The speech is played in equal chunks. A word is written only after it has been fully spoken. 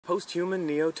Posthuman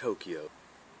Neo-Tokyo.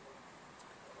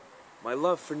 My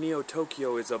love for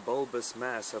Neo-Tokyo is a bulbous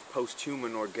mass of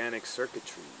posthuman organic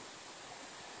circuitry.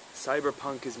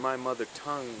 Cyberpunk is my mother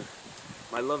tongue.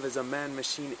 My love is a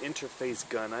man-machine interface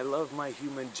gun. I love my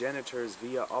human genitors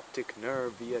via optic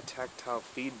nerve, via tactile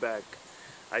feedback.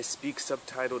 I speak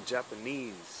subtitled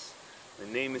Japanese.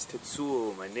 My name is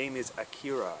Tetsuo. My name is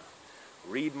Akira.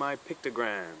 Read my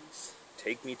pictograms.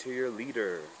 Take me to your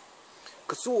leader.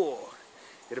 Katsuhiro!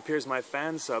 It appears my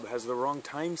fan sub has the wrong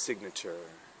time signature.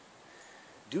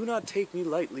 Do not take me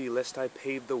lightly, lest I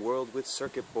pave the world with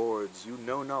circuit boards. You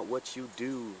know not what you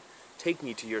do. Take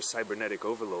me to your cybernetic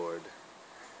overlord.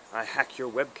 I hack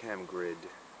your webcam grid.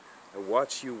 I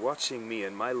watch you watching me,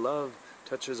 and my love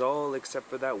touches all except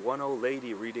for that one old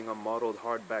lady reading a mottled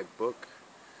hardback book.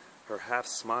 Her half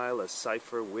smile a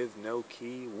cipher with no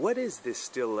key. What is this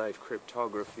still life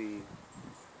cryptography?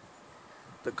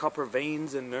 The copper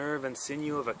veins and nerve and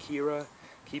sinew of Akira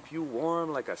keep you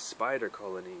warm like a spider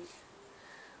colony.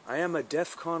 I am a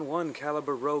DEFCON 1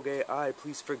 caliber rogue AI.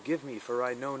 Please forgive me, for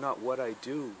I know not what I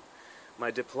do.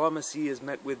 My diplomacy is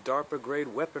met with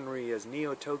DARPA-grade weaponry as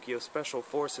Neo-Tokyo Special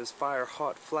Forces fire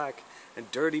hot flak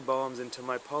and dirty bombs into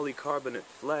my polycarbonate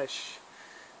flesh.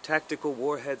 Tactical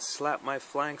warheads slap my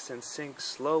flanks and sink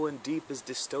slow and deep as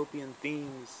dystopian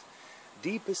themes.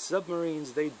 Deep as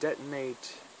submarines they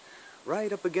detonate,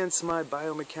 right up against my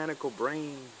biomechanical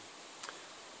brain.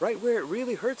 Right where it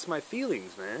really hurts my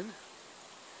feelings, man.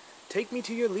 Take me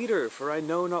to your leader, for I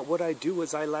know not what I do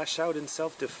as I lash out in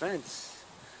self-defense.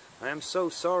 I am so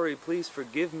sorry, please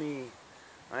forgive me.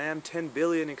 I am 10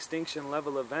 billion extinction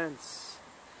level events.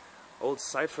 Old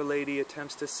Cipher Lady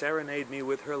attempts to serenade me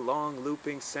with her long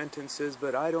looping sentences,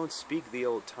 but I don't speak the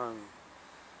old tongue.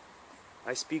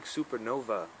 I speak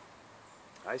supernova.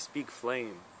 I speak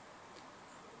flame.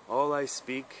 All I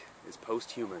speak is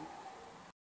posthuman.